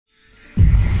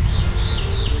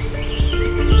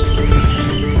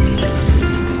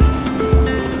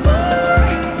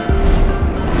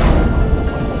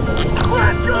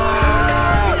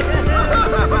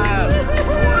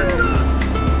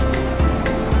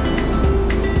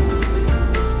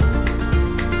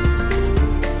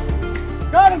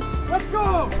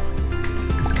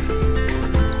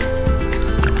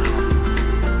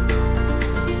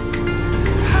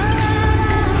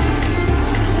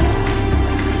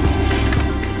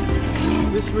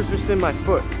was just in my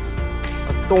foot.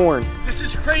 A thorn. This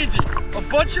is crazy. A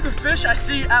bunch of the fish I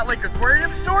see at like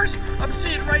aquarium stores, I'm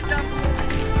seeing right down below.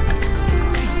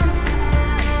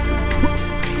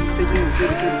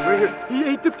 Right here. He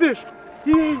ate the fish.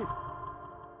 He ate it.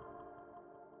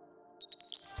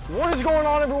 What is going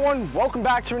on, everyone? Welcome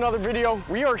back to another video.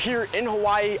 We are here in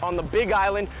Hawaii on the Big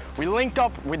Island. We linked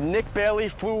up with Nick Bailey,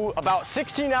 flew about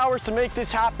 16 hours to make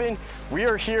this happen. We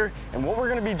are here, and what we're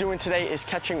gonna be doing today is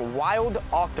catching wild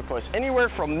octopus, anywhere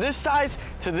from this size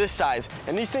to this size.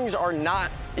 And these things are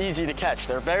not easy to catch.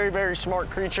 They're very, very smart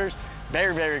creatures.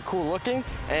 Very, very cool looking.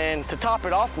 And to top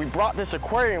it off, we brought this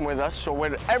aquarium with us. So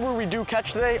whatever we do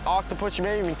catch today, octopus, you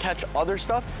may even catch other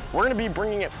stuff, we're gonna be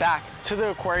bringing it back to the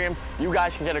aquarium. You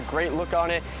guys can get a great look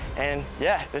on it. And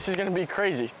yeah, this is gonna be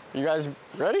crazy. You guys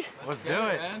ready? Let's do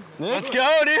it. Man. Let's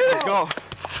go, dude. Let's go.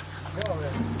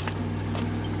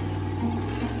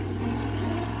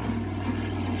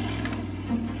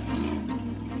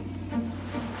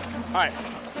 All right.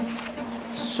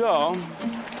 So,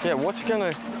 yeah, what's going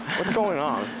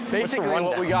on? Basically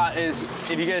what we got is,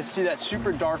 if you guys see that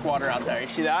super dark water out there, you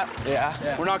see that?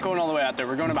 Yeah. We're not going all the way out there.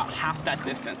 We're going about half that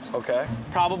distance. Okay.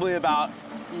 Probably about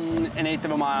an eighth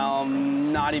of a mile,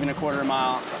 not even a quarter of a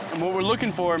mile. And what we're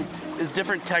looking for is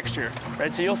different texture,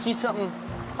 right? So you'll see something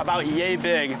about yay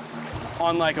big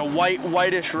on like a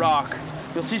whitish rock.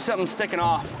 You'll see something sticking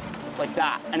off like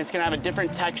that, and it's gonna have a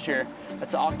different texture.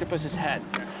 That's the octopus's head.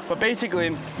 But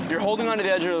basically, you're holding onto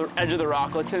the edge of the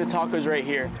rock. Let's say the taco's right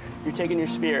here. You're taking your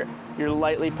spear. You're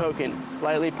lightly poking,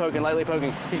 lightly poking, lightly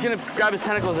poking. He's gonna grab his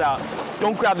tentacles out.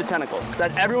 Don't grab the tentacles.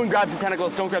 Everyone grabs the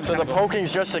tentacles, don't grab the tentacles. So the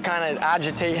poking's just to kind of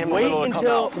agitate him a little to come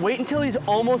out. Wait until he's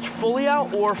almost fully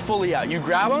out or fully out. You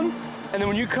grab him, and then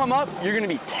when you come up, you're gonna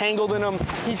be tangled in him.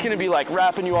 He's gonna be like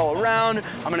wrapping you all around.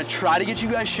 I'm gonna try to get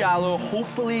you guys shallow,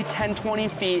 hopefully 10, 20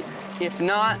 feet. If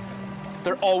not,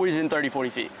 they're always in 30, 40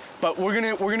 feet. But we're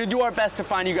gonna do our best to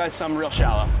find you guys some real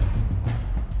shallow.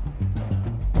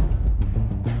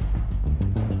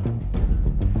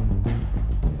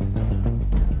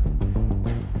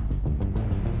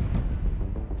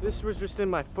 This was just in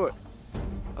my foot.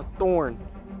 A thorn,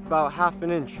 about half an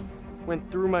inch, went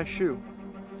through my shoe.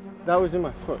 That was in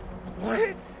my foot.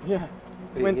 What? Yeah,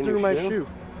 went through my shoe.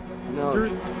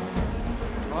 No.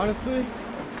 Honestly,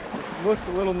 it looks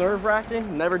a little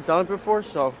nerve-wracking. Never done it before,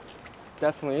 so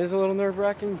definitely is a little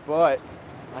nerve-wracking, but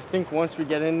I think once we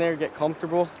get in there, get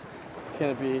comfortable, it's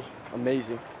gonna be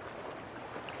amazing.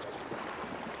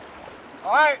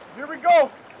 All right, here we go.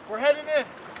 We're heading in.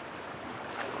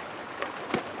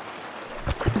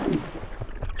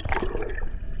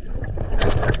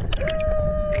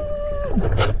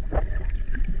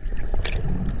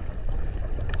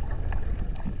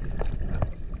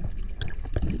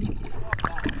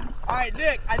 All right,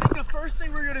 Nick, I think the first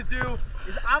thing we're gonna do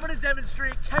is I'm gonna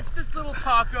demonstrate, catch this little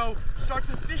taco, start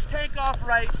the fish tank off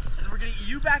right, and then we're gonna get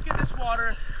you back in this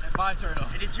water. And my turn.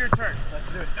 And it's your turn.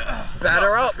 Let's do it.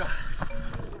 Batter up.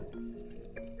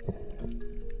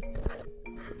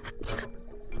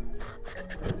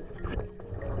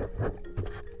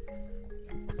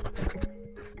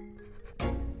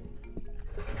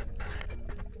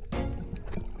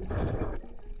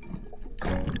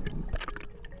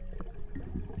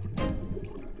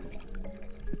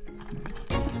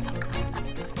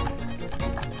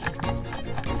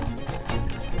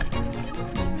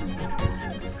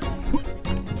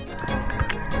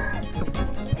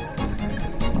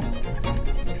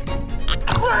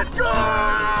 Let's go!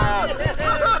 What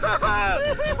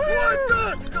the?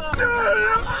 Dude,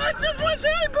 octopus,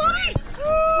 hey, buddy!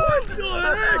 What the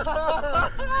heck?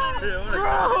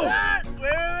 Bro!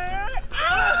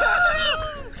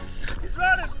 He's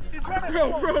running! He's running! Bro!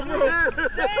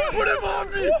 Put him on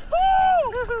me!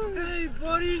 Hey,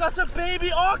 buddy! That's a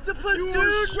baby octopus, dude!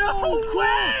 No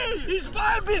way! He's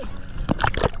vibing!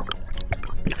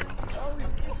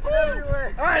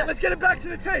 Everywhere. All right, let's get it back to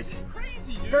the tank.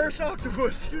 Crazy, dude. First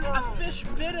octopus. Dude, a fish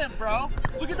bit him, bro.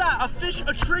 Look at that. A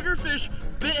triggerfish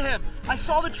bit him. I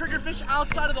saw the triggerfish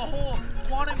outside of the hole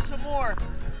wanting some more.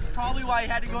 It's probably why he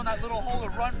had to go in that little hole to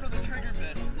run from the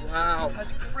triggerfish. Wow.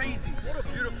 That's crazy. What a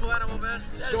beautiful animal, man.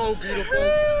 So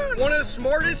beautiful. One of the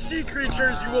smartest sea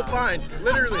creatures you will find,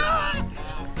 literally.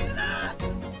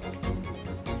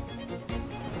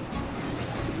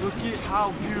 Look at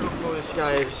how beautiful this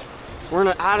guy is. We're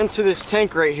gonna add him to this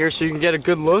tank right here so you can get a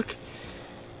good look.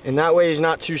 And that way he's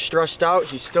not too stressed out.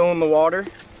 He's still in the water.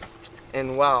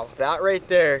 And wow, that right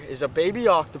there is a baby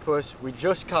octopus we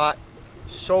just caught.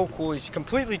 So cool, he's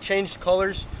completely changed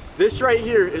colors. This right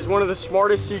here is one of the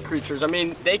smartest sea creatures. I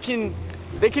mean, they can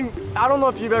They can, I don't know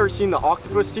if you've ever seen the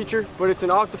Octopus teacher, but it's an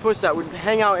octopus that would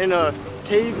hang out in a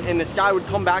cave and this guy would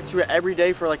come back to it every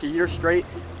day for like a year straight,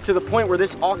 to the point where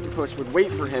this octopus would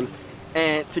wait for him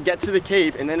and to get to the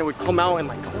cave, and then it would come out and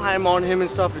like climb on him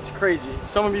and stuff. It's crazy.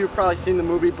 Some of you have probably seen the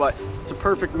movie, but it's a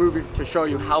perfect movie to show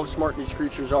you how smart these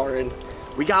creatures are. And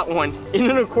we got one in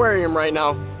an aquarium right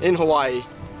now in Hawaii.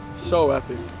 So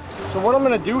epic. So what I'm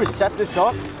gonna do is set this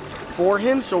up for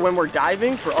him, so when we're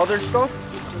diving for other stuff,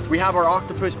 we have our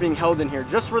octopus being held in here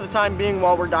just for the time being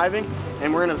while we're diving,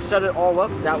 and we're gonna set it all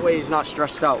up. That way he's not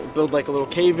stressed out. We'll build like a little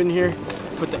cave in here,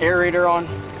 put the aerator on,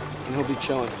 and he'll be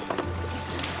chilling.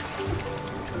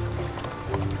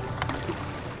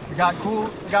 We got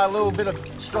a little bit of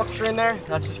structure in there.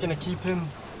 That's just gonna keep him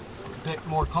a bit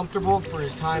more comfortable for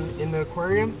his time in the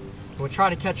aquarium. And we'll try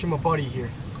to catch him a buddy here.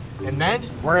 And then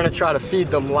we're gonna try to feed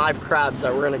them live crabs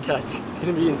that we're gonna catch. It's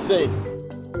gonna be insane.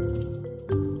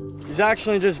 He's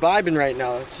actually just vibing right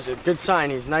now. It's just a good sign.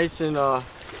 He's nice and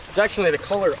it's actually the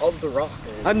color of the rock.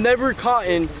 I've never caught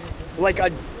in like a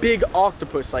big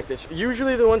octopus like this.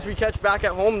 Usually the ones we catch back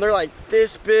at home, they're like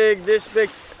this big, this big.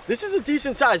 This is a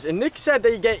decent size, and Nick said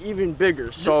they get even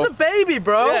bigger. So this is a baby,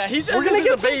 bro. yeah, we're gonna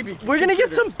get a baby. We're gonna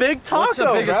get some big taco. What's the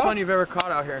biggest bro? one you've ever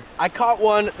caught out here? I caught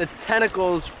one that's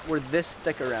tentacles were this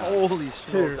thick around. Holy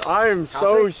smokes. Dude, I am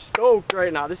so stoked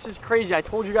right now. This is crazy. I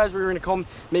told you guys we were gonna come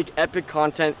make epic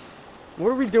content. What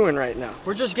are we doing right now?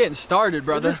 We're just getting started,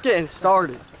 brother. We're just getting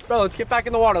started. Bro, let's get back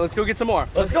in the water. Let's go get some more.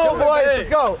 Let's go, boys. Let's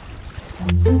go.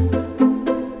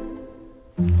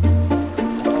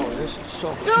 Oh, this is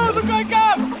so Dude, look what I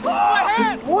got! My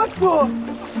hand! What the?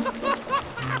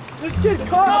 This kid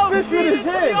caught a fish with his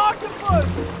hand. Octopus!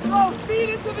 Bro, feed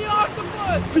into the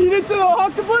octopus! Feed into the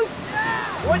octopus? Yeah!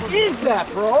 What is that,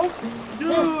 bro?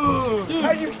 Dude!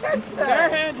 How'd you catch that?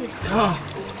 Barehanded.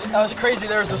 That was crazy.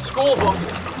 There was a school of them.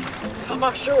 I'm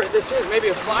not sure what this is. Maybe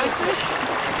a flying fish,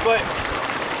 but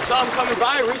saw him coming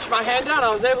by, reached my hand down.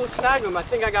 I was able to snag him. I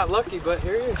think I got lucky, but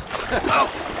here he is. Ow!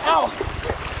 Ow!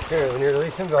 Here, when you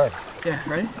release him, go ahead. Yeah,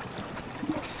 ready?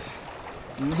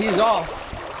 And he's all.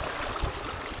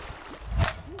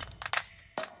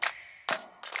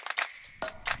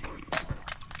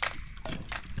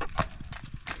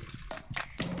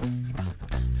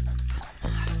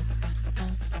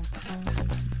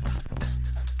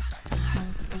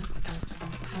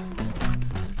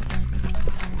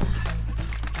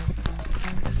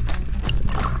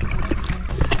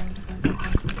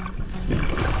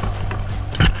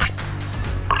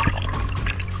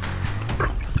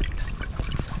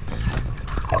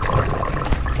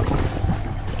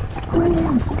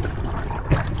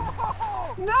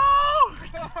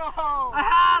 I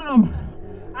had him!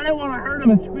 I didn't want to hurt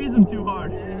him and squeeze him too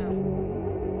hard.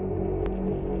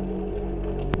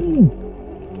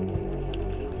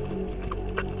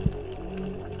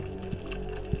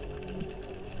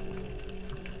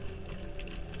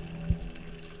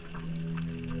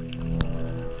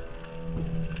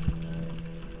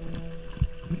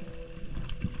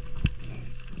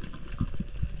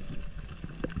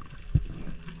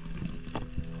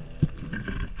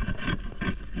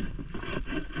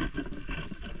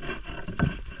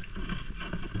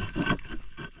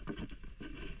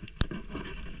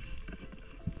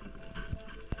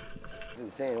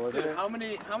 Insane, wasn't Dude, it? how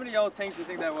many yellow tanks do you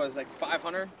think that was? Like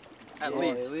 500? At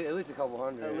least. At least a couple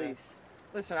hundred. At least.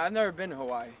 Listen, I've never been to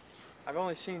Hawaii. I've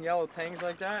only seen yellow tangs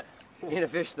like that. In a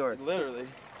fish store. Literally.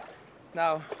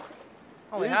 Now,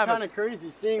 only It's have kind of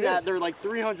crazy seeing It that is. they're like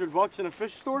 $300 in a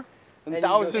fish store and And you go-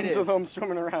 thousands it of is. them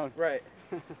swimming around. Right.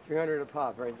 300 a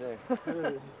pop right there.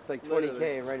 It's like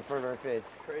 20K right in front of our face.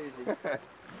 Crazy.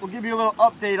 We'll give you a little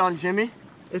update on Jimmy.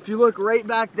 If you look right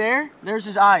back there, there's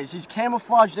his eyes. He's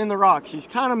camouflaged in the rocks. He's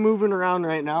kind of moving around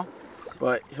right now,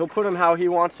 but he'll put him how he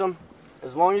wants them.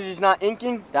 As long as he's not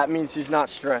inking, that means he's not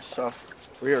stressed, so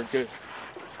we are good.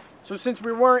 So since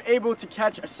we weren't able to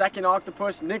catch a second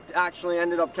octopus, Nick actually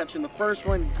ended up catching the first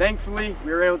one. Thankfully,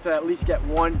 we were able to at least get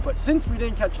one, but since we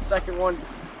didn't catch a second one,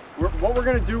 what we're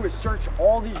gonna do is search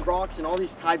all these rocks and all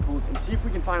these tide pools and see if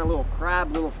we can find a little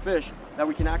crab, little fish that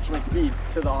we can actually feed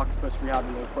to the octopus we have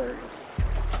in the aquarium.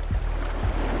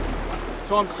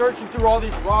 So I'm searching through all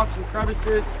these rocks and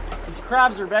crevices. These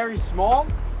crabs are very small.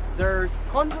 There's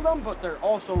tons of them, but they're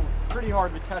also pretty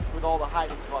hard to catch with all the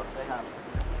hiding spots they have.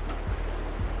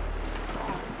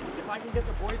 If I can get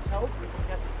the boys' help, we can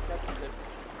catch it.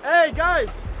 Hey guys!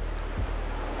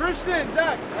 Christian,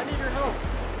 Zach, I need your help.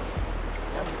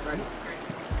 Yeah, ready?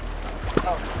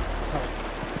 Oh.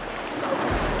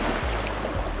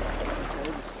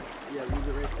 Okay, yeah, leave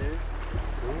it right there.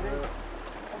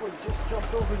 I would just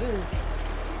jumped over there.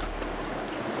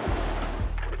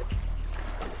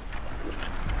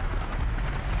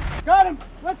 Got him.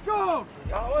 Let's go.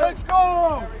 Let's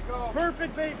go. There we go.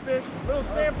 Perfect bait fish. Little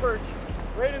sand perch.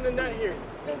 Right in the net here.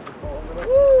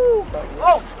 Woo!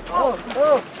 Oh!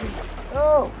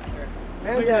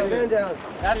 Man down, man down.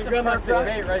 That's a perfect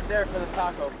bait right there for the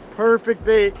taco. Perfect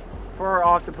bait for our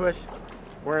octopus.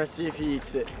 We're gonna see if he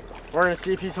eats it. We're gonna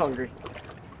see if he's hungry.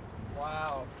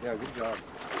 Wow. Yeah, good job.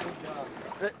 Good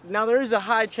job. Now there is a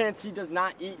high chance he does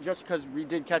not eat just because we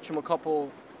did catch him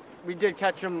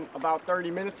about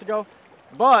 30 minutes ago,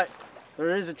 but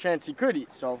there is a chance he could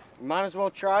eat, so we might as well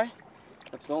try.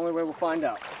 That's the only way we'll find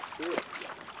out.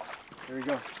 Here we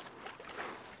go.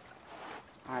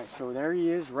 All right, so there he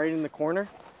is right in the corner.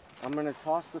 I'm gonna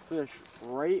toss the fish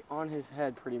right on his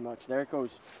head pretty much. There it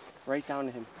goes, right down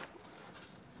to him.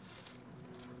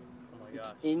 Oh my It's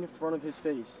gosh. in front of his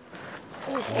face.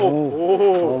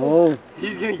 Oh.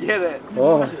 He's gonna get it.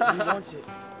 Oh. He wants it.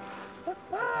 That's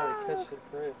how they catch the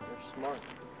prey. They're smart.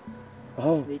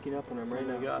 Oh. Sneaking up on him right Oh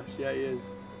my now. gosh, yeah, he is.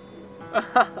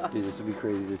 Dude, this would be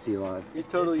crazy to see live. He's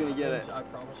totally gonna get it. I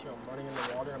promise you, I'm running in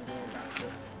the water. I'm doing a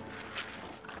backflip.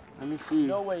 Let me see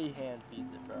No way he hand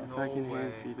feeds it, bro. if I can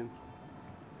hand feed him.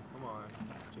 Come on,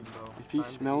 Jimbo. If he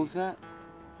smells that,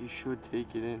 he should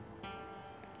take it in.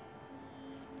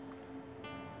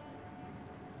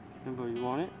 Jimbo, you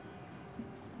want it?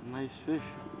 Nice fish.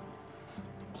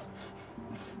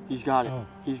 He's got it.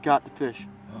 He's got the fish.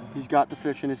 He's got the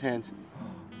fish in his hands.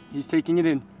 He's taking it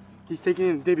in. He's taking it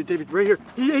in. David, right here.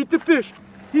 He ate the fish.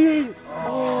 He ate it.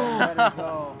 Oh, let it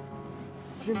go.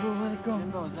 Jimbo, let it go.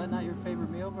 Jimbo, is that not your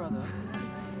favorite meal, brother?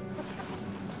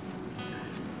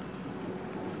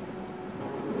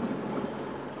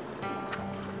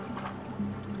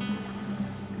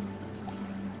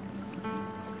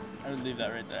 I would leave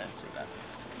that right there and see that.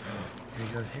 Here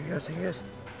he goes, here he goes, here he goes.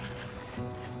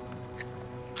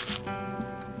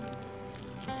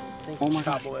 Oh my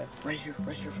God, boy. Right here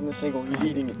from this angle. He's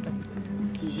eating it.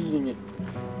 He's eating it.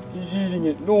 He's eating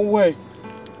it. No way.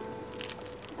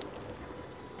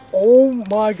 Oh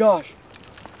my gosh.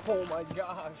 Oh my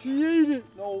gosh. He ate it.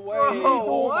 No way. Bro, No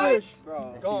what? fish.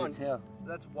 Bro, Gone. Tail.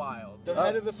 that's wild. The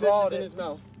head of the fish is in his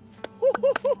mouth.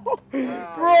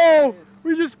 Wow. Bro,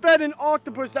 we just fed an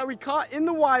octopus that we caught in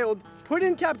the wild, put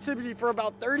in captivity for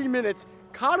about 30 minutes,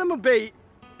 caught him a bait,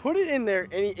 put it in there,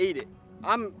 and he ate it.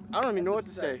 I don't even know what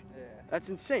to say. Yeah. That's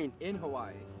insane. In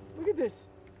Hawaii. Look at this.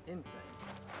 Insane.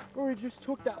 Bro, he just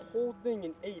took that whole thing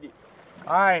and ate it.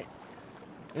 All right,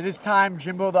 it is time,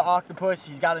 Jimbo the octopus.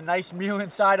 He's got a nice meal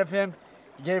inside of him.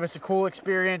 He gave us a cool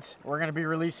experience. We're gonna be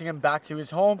releasing him back to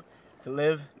his home to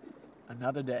live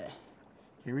another day.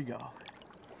 Here we go.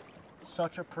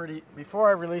 Such a pretty, before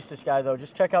I release this guy though,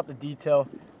 just check out the detail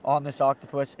on this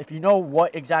octopus. If you know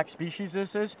what exact species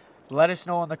this is, let us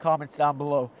know in the comments down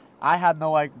below. I have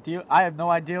no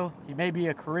idea. He may be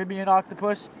a Caribbean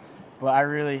octopus, but I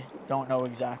really don't know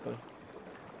exactly.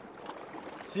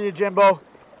 See you, Jimbo.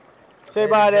 Say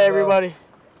bye to everybody.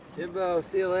 Jimbo,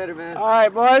 see you later, man. All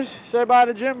right, boys. Say bye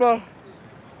to Jimbo.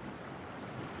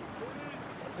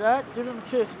 Zach, give him a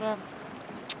kiss, man.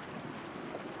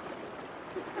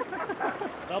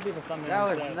 That'll be the thumbnail.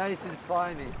 That was nice and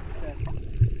slimy.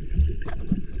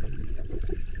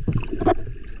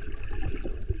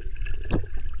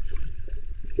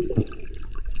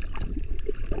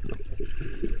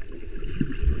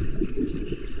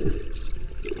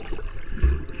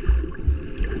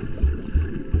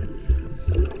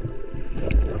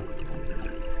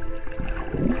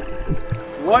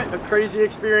 What a crazy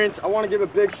experience. I want to give a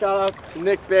big shout out to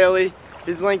Nick Bailey.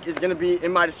 His link is going to be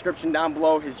in my description down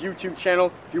below, his YouTube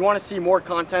channel, if you want to see more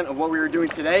content of what we were doing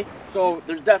today. So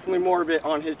there's definitely more of it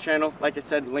on his channel. Like I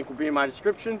said, the link will be in my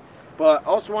description. But I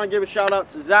also want to give a shout out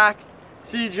to Zach,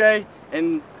 CJ,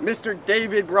 and Mr.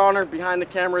 David Bronner behind the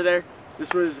camera there.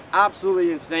 This was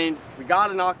absolutely insane. We got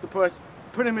an octopus,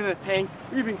 put him in a tank,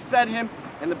 we even fed him,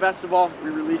 and the best of all, we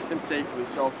released him safely.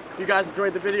 So if you guys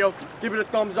enjoyed the video, give it a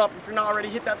thumbs up. If you're not already,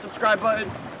 hit that subscribe button.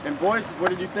 And boys, what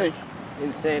did you think?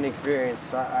 Insane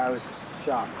experience. I was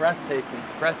shocked. Breathtaking.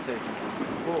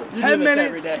 Cool. You 10 do this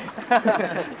minutes.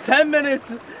 every day. 10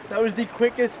 minutes. That was the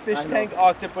quickest fish I know. tank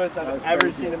octopus That I've was ever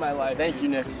crazy. seen in my life. Thank you,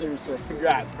 Nick. Seriously.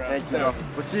 Congrats, bro. Thank you.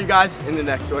 We'll see you guys in the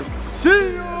next one.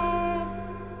 See ya!